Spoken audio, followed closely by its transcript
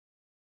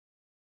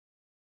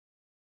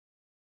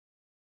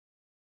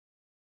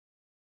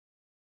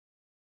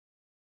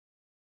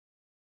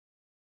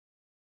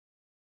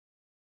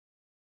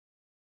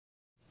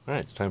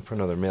Alright, it's time for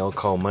another Mail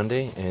Call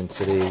Monday, and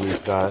today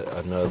we've got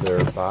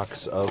another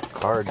box of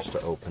cards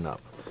to open up.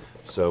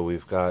 So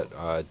we've got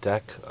a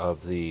deck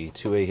of the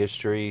 2A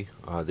history.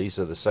 These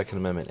are the Second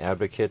Amendment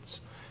advocates,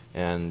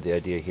 and the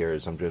idea here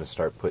is I'm going to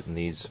start putting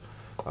these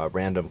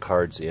random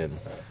cards in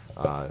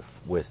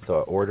with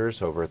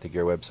orders over at the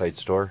Gear website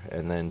store,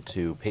 and then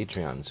to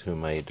Patreons who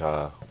might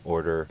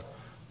order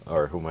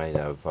or who might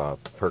have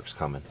perks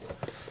coming.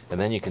 And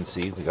then you can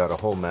see we got a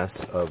whole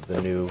mess of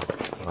the new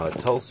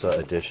Tulsa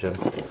edition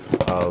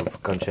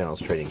of Gun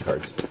Channel's trading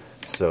cards.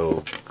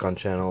 So Gun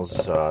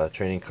Channel's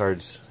trading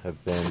cards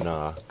have been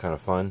kind of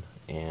fun,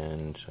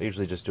 and I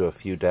usually just do a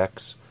few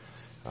decks,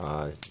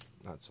 not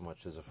so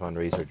much as a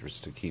fundraiser,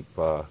 just to keep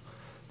the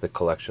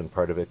collection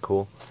part of it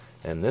cool.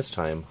 And this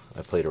time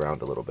I played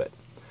around a little bit.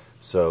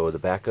 So the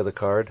back of the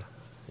card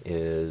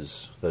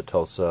is the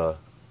Tulsa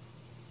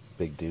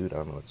big dude, I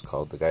don't know what it's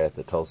called, the guy at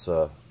the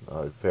Tulsa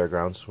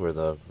fairgrounds where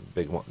the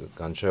big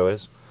gun show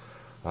is.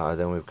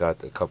 Then we've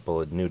got a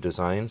couple of new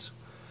designs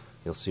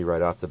you'll see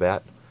right off the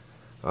bat.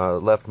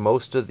 Left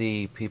most of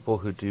the people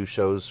who do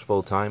shows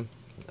full-time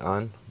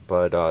on,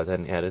 but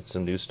then added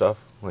some new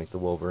stuff like the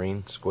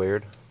Wolverine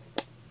squared.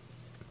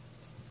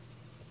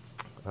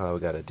 We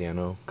got a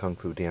Dano, Kung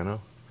Fu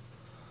Dano.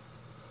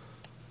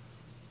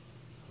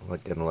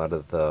 Like getting a lot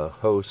of the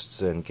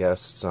hosts and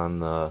guests on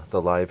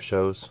the live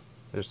shows.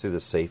 I just threw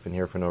the safe in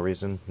here for no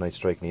reason. Night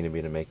Strike needed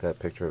me to make that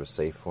picture of a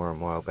safe for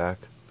him a while back.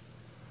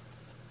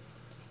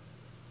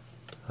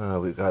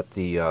 We've got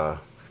the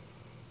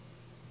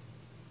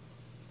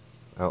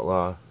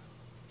Outlaw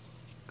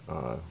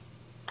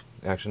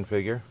action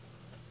figure.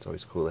 It's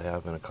always cool to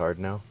have in a card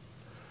now.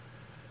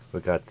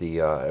 We've got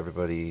the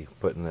everybody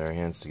putting their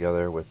hands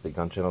together with the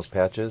Gun Channel's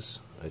patches.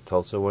 A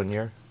Tulsa one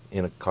year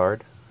in a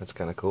card. That's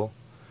kind of cool.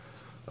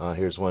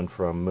 Here's one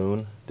from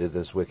Moon. Did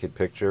this wicked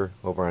picture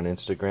over on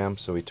Instagram,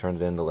 so we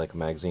turned it into like a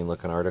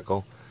magazine-looking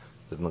article.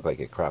 Didn't look like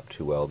it cropped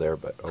too well there,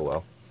 but oh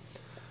well.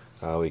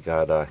 We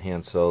got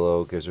Han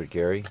Solo, Gizzard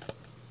Gary.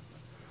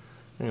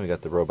 And we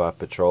got the Robot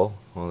Patrol.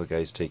 All the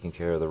guys taking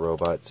care of the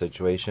robot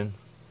situation.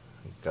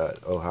 We've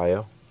got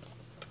Ohio.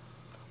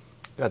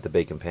 Got the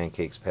Bacon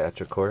Pancakes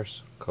patch, of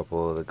course. A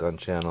couple of the Gun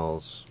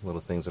Channel's little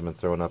things I've been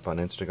throwing up on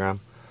Instagram.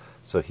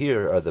 So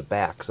here are the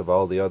backs of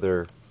all the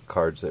other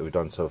cards that we've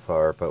done so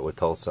far, but with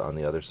Tulsa on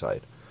the other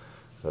side.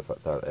 So I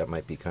thought that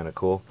might be kind of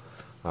cool.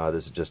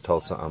 This is just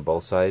Tulsa on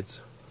both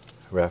sides.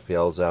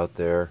 Raphael's out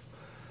there.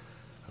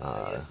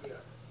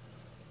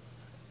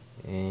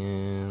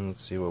 And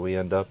let's see what we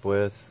end up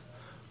with.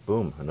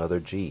 Boom,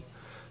 another G.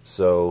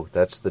 So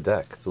that's the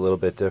deck. It's a little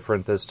bit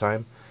different this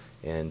time,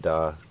 and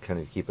kind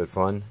of keep it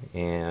fun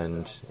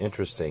and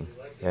interesting.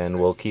 And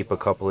we'll keep a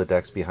couple of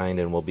decks behind,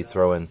 and we'll be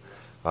throwing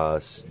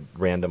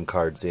random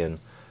cards in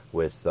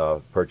with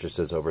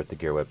purchases over at the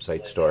Gear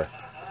website store.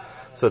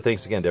 So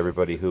thanks again to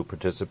everybody who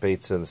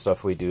participates in the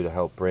stuff we do to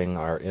help bring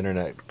our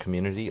internet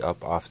community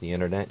up off the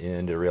internet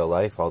into real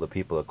life. All the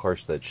people, of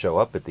course, that show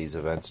up at these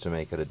events to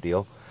make it a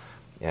deal.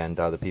 And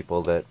the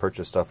people that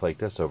purchase stuff like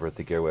this over at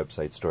the Gear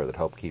website store that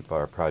help keep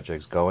our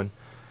projects going.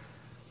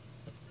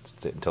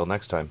 Until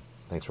next time,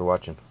 thanks for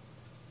watching.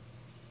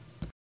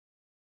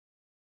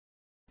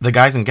 The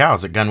guys and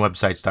gals at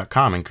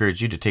gunwebsites.com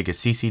encourage you to take a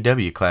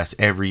CCW class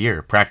every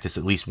year, practice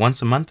at least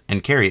once a month,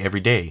 and carry every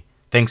day.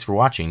 Thanks for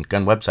watching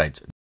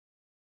gunwebsites.com.